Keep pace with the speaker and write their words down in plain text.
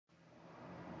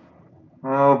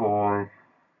Oh boy.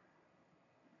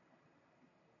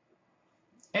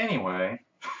 Anyway,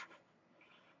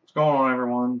 what's going on,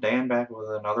 everyone? Dan back with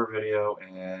another video,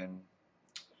 and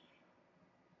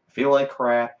feel like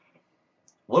crap,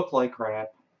 look like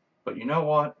crap, but you know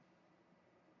what?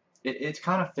 It's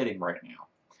kind of fitting right now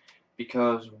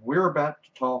because we're about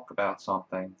to talk about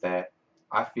something that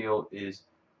I feel is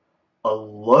a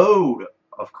load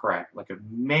of crap, like a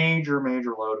major,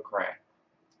 major load of crap.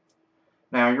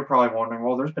 Now, you're probably wondering,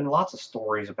 well, there's been lots of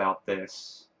stories about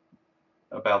this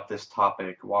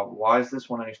topic. Why is this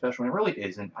one any special? And it really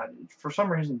isn't. For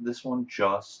some reason, this one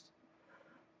just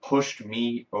pushed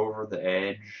me over the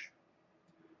edge.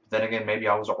 Then again, maybe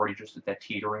I was already just at that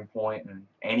teetering point, and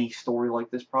any story like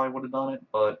this probably would have done it,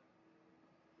 but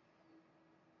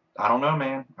I don't know,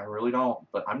 man. I really don't.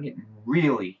 But I'm getting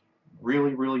really,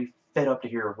 really, really fed up to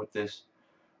hear with this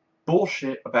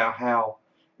bullshit about how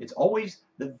it's always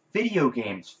the video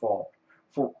game's fault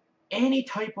for any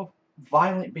type of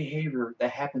violent behavior that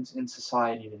happens in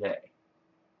society today.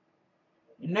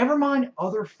 Never mind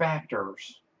other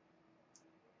factors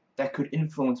that could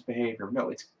influence behavior. No,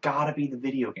 it's gotta be the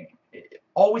video game. It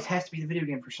always has to be the video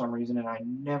game for some reason, and I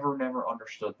never, never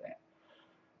understood that.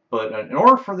 But in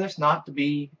order for this not to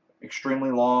be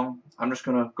extremely long, I'm just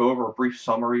going to go over a brief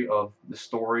summary of the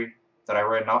story that I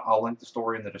read, and I'll link the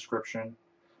story in the description.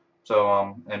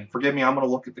 So, and forgive me, I'm going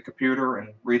to look at the computer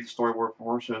and read the story word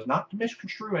for word so as not to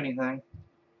misconstrue anything.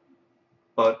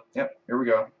 But, yep, here we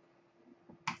go.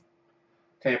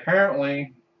 Okay,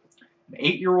 apparently, an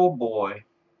 8-year-old boy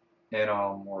in,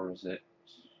 where is it?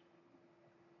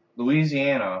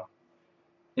 Louisiana,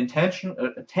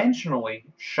 intentionally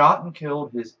shot and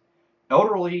killed his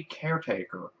elderly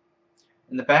caretaker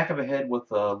in the back of the head with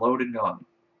a loaded gun.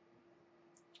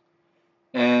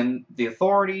 And the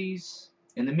authorities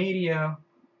and the media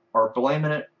are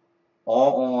blaming it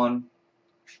all on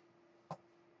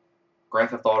Grand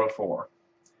Theft Auto 4.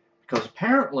 Because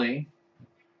apparently,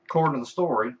 according to the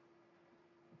story,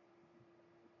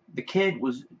 the kid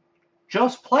was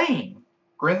just playing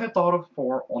Grand Theft Auto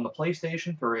 4 on the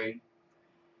PlayStation 3,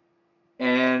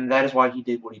 and that is why he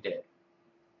did what he did.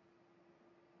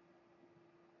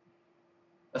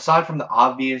 Aside from the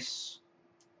obvious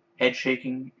head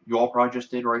shaking you all probably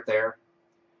just did right there,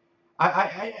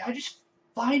 I just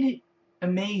find it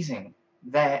amazing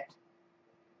that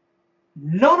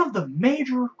none of the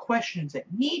major questions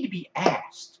that need to be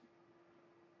asked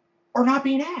are not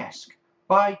being asked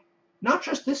by not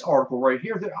just this article right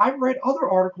here. I've read other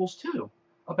articles too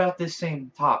about this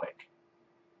same topic.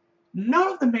 None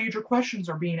of the major questions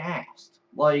are being asked.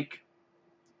 Like,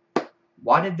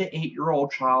 why did the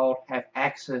 8-year-old child have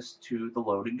access to the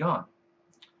loaded gun?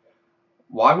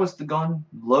 Why was the gun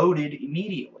loaded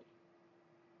immediately?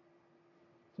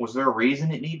 Was there a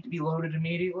reason it needed to be loaded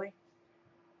immediately?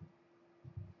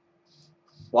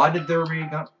 Why did there be a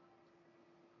gun?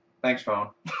 Thanks, phone.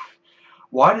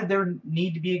 Why did there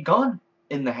need to be a gun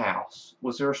in the house?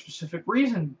 Was there a specific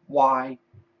reason why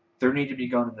there needed to be a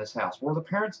gun in this house? Were the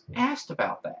parents asked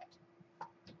about that?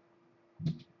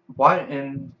 Why?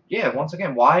 And yeah, once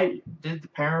again, why did the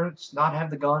parents not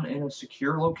have the gun in a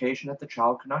secure location that the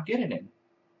child could not get it in?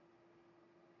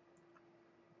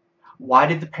 Why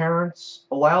did the parents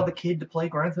allow the kid to play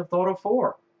Grand Theft Auto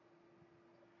 4?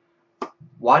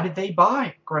 Why did they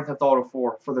buy Grand Theft Auto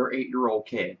 4 for their 8-year-old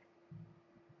kid?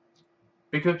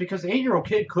 Because the 8-year-old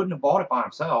kid couldn't have bought it by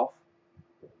himself.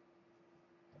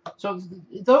 So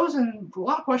those and a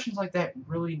lot of questions like that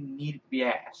really needed to be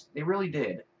asked. They really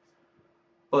did.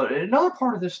 But another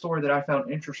part of this story that I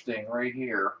found interesting right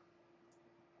here.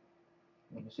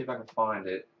 Let me see if I can find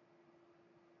it.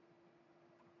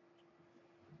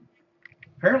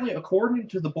 Apparently, according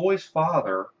to the boy's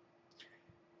father,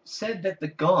 said that the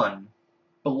gun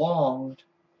belonged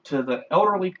to the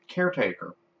elderly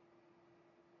caretaker.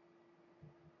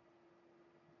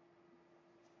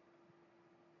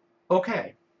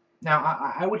 Okay, now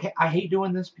I hate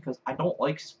doing this because I don't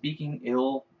like speaking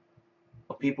ill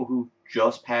of people who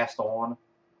just passed on,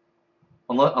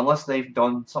 unless they've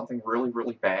done something really,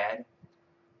 really bad.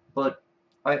 But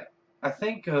I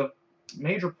think a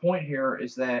major point here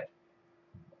is that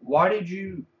why did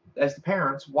you, as the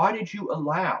parents, why did you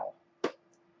allow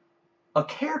a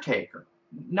caretaker,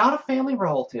 not a family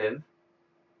relative,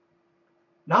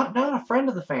 not a friend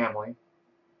of the family,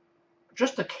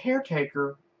 just a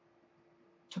caretaker,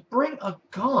 to bring a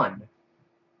gun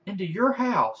into your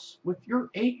house with your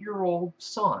 8-year-old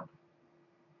son?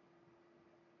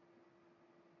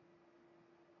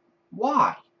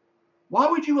 Why? Why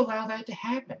would you allow that to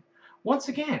happen? Once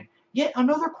again, yet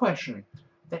another question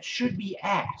that should be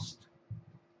asked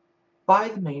by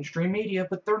the mainstream media,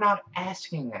 but they're not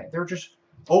asking that. They're just,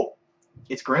 oh,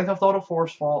 it's Grand Theft Auto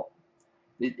 4's fault.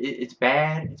 It's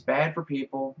bad. It's bad for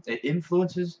people. It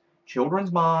influences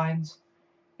children's minds,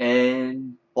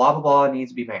 and blah blah blah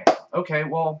needs to be banned. Okay,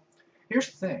 well,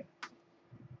 here's the thing.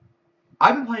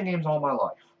 I've been playing games all my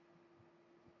life.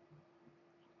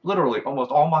 Literally,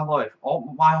 almost all my life.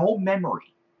 My whole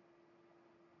memory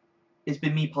has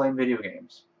been me playing video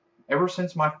games. Ever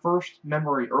since my first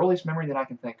memory, earliest memory that I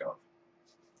can think of.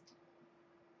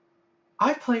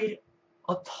 I've played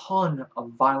a ton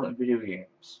of violent video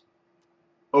games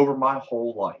over my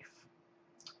whole life.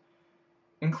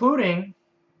 Including,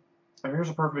 and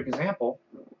here's a perfect example,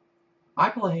 I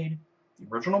played the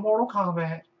original Mortal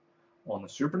Kombat on the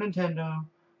Super Nintendo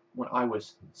when I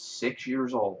was 6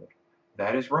 years old.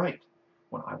 That is right.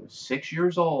 When I was 6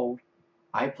 years old,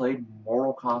 I played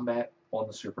Mortal Kombat on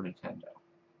the Super Nintendo.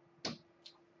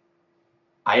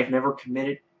 I have never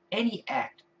committed any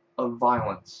act of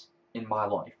violence in my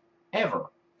life. Ever.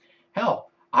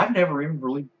 Hell, I've never even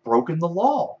really broken the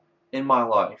law in my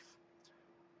life.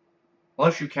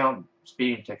 Unless you count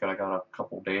speeding ticket I got a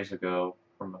couple days ago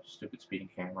from a stupid speeding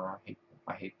camera.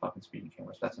 I hate fucking speeding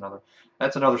cameras. That's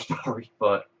another story.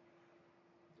 But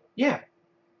yeah.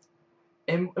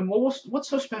 And what's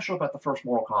so special about the first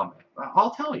Mortal Kombat?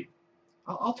 I'll tell you.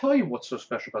 I'll tell you what's so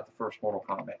special about the first Mortal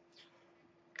Kombat.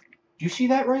 Do you see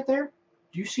that right there?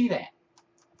 Do you see that?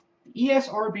 The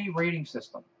ESRB rating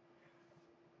system.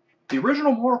 The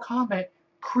original Mortal Kombat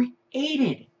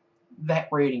created that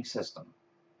rating system.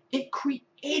 It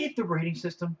created the rating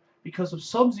system because of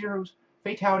Sub-Zero's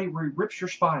fatality where he rips your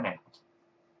spine out.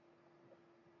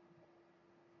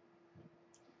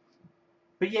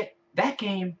 But yet, that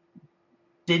game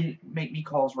didn't make me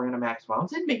cause random acts of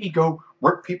violence. It didn't make me go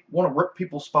want to rip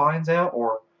people's spines out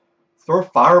or throw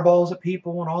fireballs at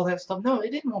people and all that stuff. No,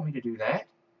 it didn't want me to do that.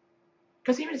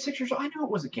 Because even at 6 years old, I knew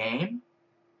it was a game.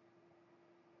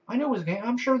 I knew it was a game.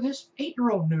 I'm sure this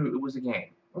 8-year-old knew it was a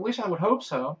game. Or at least I would hope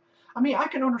so. I mean, I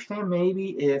can understand maybe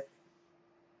if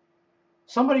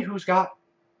somebody who's got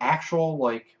actual,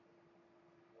 like,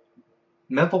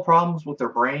 mental problems with their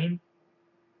brain,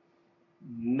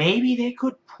 maybe they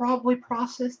could probably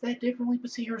process that differently.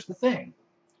 But see, here's the thing.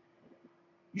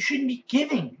 You shouldn't be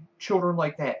giving children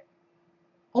like that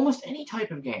almost any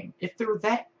type of game if they're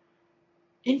that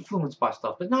influenced by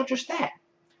stuff. But not just that.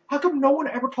 How come no one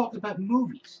ever talks about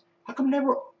movies? How come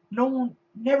no one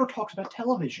never talks about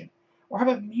television? Or how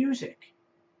about music?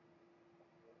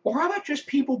 Or how about just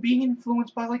people being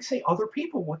influenced by, like, say, other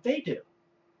people, what they do?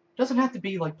 It doesn't have to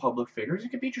be, like, public figures. It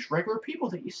could be just regular people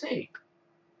that you see.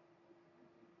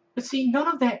 But see, none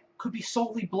of that could be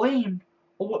solely blamed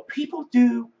on what people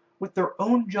do with their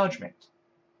own judgment,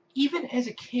 even as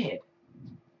a kid.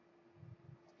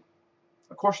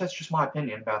 Of course, that's just my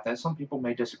opinion about that. Some people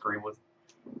may disagree with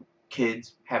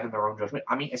kids having their own judgment.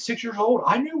 I mean, at 6 years old,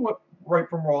 I knew what right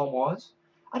from wrong was.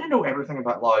 I didn't know everything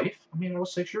about life. I mean, I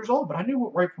was 6 years old, but I knew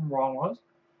what right from wrong was.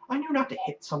 I knew not to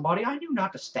hit somebody. I knew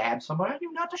not to stab somebody. I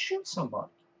knew not to shoot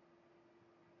somebody.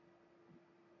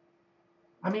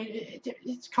 I mean,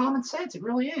 it's common sense. It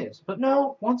really is. But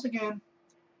no, once again,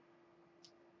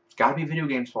 it's got to be video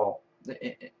games' fault.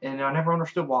 And I never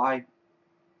understood why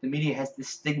the media has this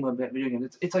stigma about video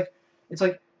games. It's like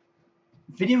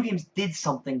video games did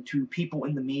something to people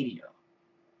in the media.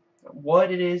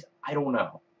 What it is, I don't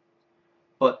know.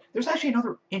 But there's actually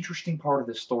another interesting part of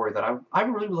this story that I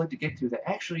really would like to get to that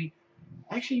actually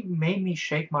made me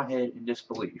shake my head in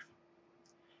disbelief.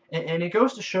 And it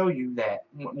goes to show you that,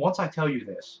 once I tell you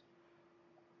this,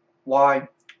 why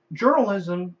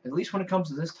journalism, at least when it comes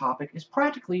to this topic, is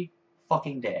practically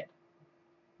fucking dead.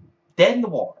 Dead in the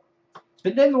water. It's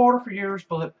been dead in the water for years,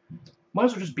 but might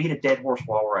as well just beat a dead horse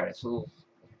while we're at it. So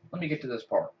let me get to this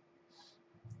part.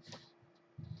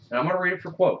 And I'm going to read it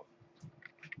for quote.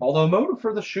 Although motive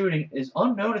for the shooting is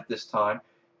unknown at this time,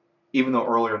 even though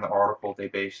earlier in the article they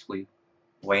basically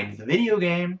blamed the video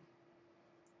game.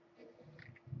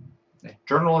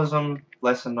 Journalism,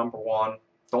 lesson number 1,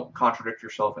 don't contradict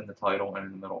yourself in the title and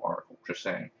in the middle article. Just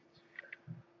saying.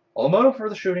 Although motive for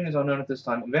the shooting is unknown at this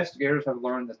time, investigators have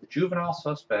learned that the juvenile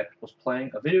suspect was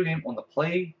playing a video game on the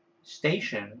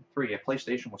PlayStation 3, a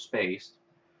PlayStation with space,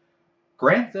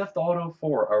 Grand Theft Auto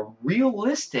 4, a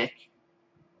realistic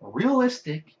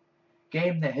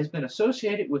game that has been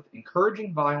associated with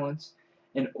encouraging violence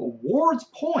and awards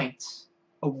points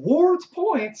to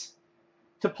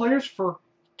players for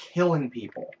killing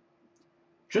people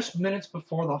just minutes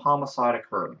before the homicide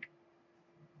occurred.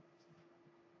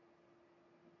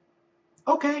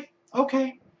 Okay. I'm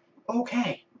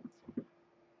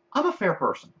a fair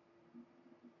person.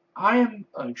 I am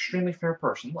an extremely fair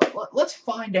person. Let's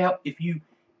find out if you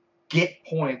get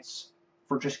points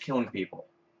for just killing people.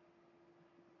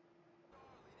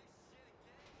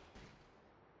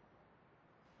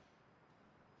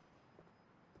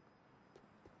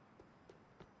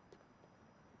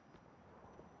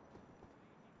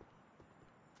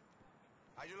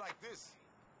 How you like this?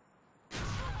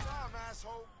 Time,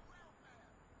 asshole.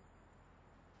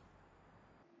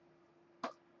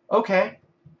 Okay.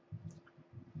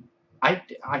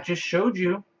 I just showed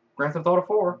you Grand Theft Auto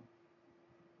 4.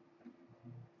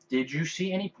 Did you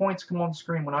see any points come on the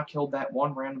screen when I killed that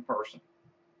one random person?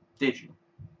 Did you?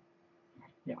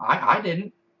 Yeah, I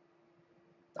didn't.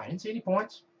 I didn't see any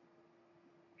points.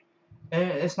 And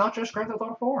it's not just Grand Theft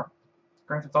Auto 4.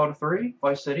 Grand Theft Auto 3,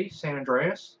 Vice City, San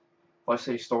Andreas, Vice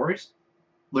City Stories,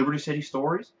 Liberty City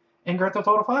Stories, and Grand Theft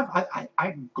Auto 5.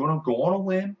 I'm going to go on a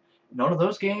limb. None of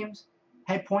those games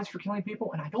had points for killing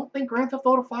people, and I don't think Grand Theft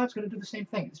Auto 5 is going to do the same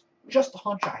thing. It's just a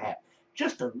hunch I have.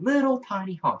 Just a little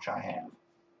tiny hunch I have.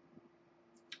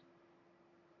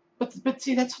 But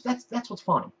see, that's what's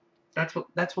funny.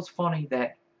 That's what's funny,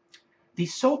 that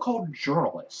these so-called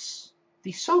journalists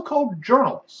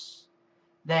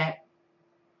that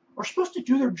are supposed to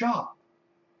do their job.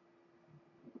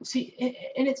 See,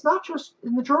 and it's not just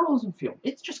in the journalism field.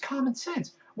 It's just common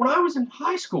sense. When I was in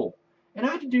high school and I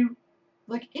had to do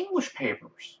like English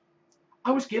papers,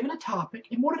 I was given a topic,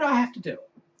 and what did I have to do?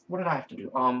 What did I have to do?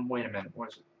 Wait a minute. What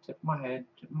is it? Tip of my head.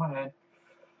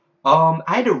 I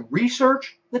had to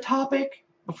research the topic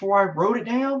before I wrote it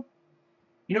down.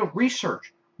 You know,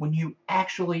 research, when you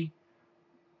actually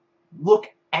look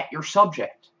at your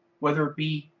subject, whether it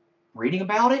be reading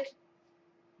about it,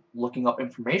 looking up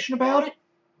information about it,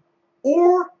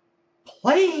 or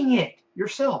playing it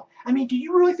yourself. I mean, do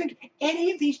you really think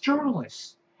any of these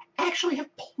journalists actually have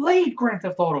played Grand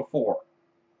Theft Auto 4?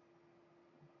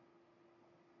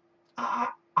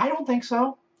 I don't think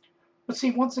so. But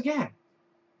see, once again,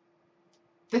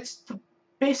 that's the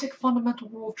basic fundamental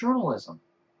rule of journalism.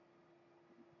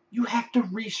 You have to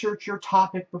research your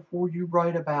topic before you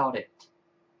write about it.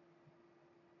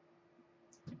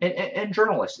 And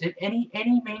journalists, any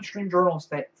mainstream journalist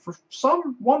that for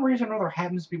one reason or another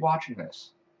happens to be watching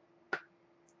this,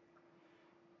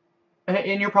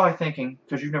 and you're probably thinking,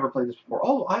 because you've never played this before,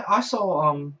 oh, I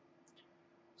saw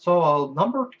a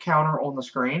number counter on the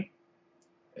screen.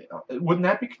 Wouldn't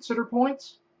that be considered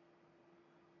points?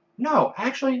 No,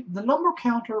 actually, the number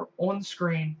counter on the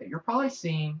screen that you're probably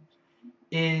seeing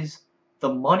is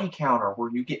the money counter, where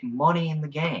you get money in the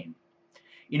game.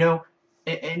 You know,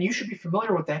 and you should be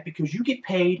familiar with that, because you get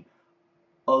paid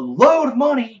a load of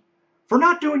money for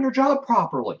not doing your job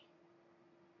properly.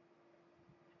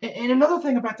 And another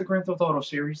thing about the Grand Theft Auto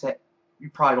series that you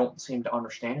probably don't seem to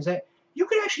understand is that you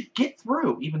could actually get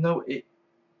through, even though it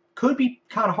could be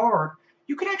kind of hard,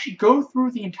 you could actually go through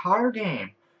the entire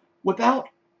game without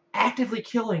actively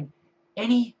killing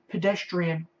any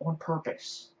pedestrian on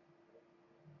purpose.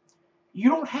 You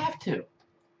don't have to.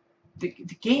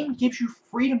 The game gives you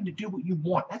freedom to do what you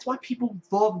want. That's why people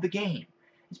love the game.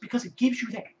 It's because it gives you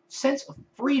that sense of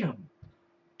freedom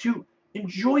to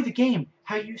enjoy the game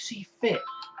how you see fit.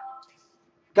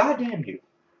 God damn you.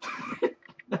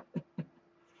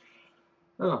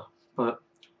 But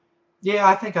yeah,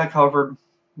 I think I covered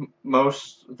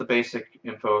most of the basic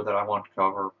info that I want to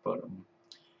cover. But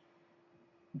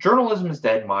journalism is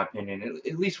dead, in my opinion,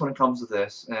 at least when it comes to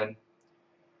this. And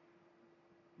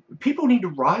people need to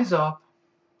rise up,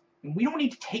 and we don't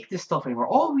need to take this stuff anymore.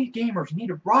 All we gamers need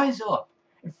to rise up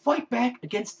and fight back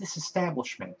against this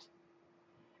establishment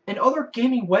and other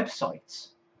gaming websites.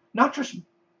 Not just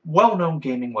well-known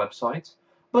gaming websites,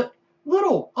 but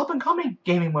little up-and-coming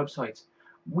gaming websites.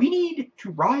 We need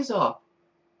to rise up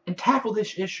and tackle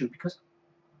this issue, because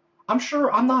I'm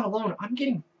sure I'm not alone. I'm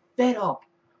getting fed up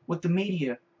with the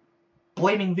media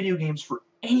blaming video games for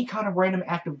any kind of random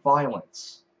act of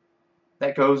violence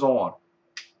that goes on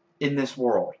in this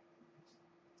world.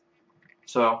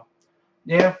 So,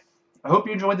 yeah, I hope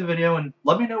you enjoyed the video, and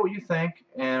let me know what you think.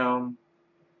 And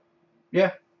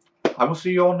yeah, I will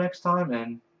see you all next time,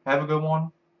 and have a good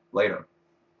one. Later.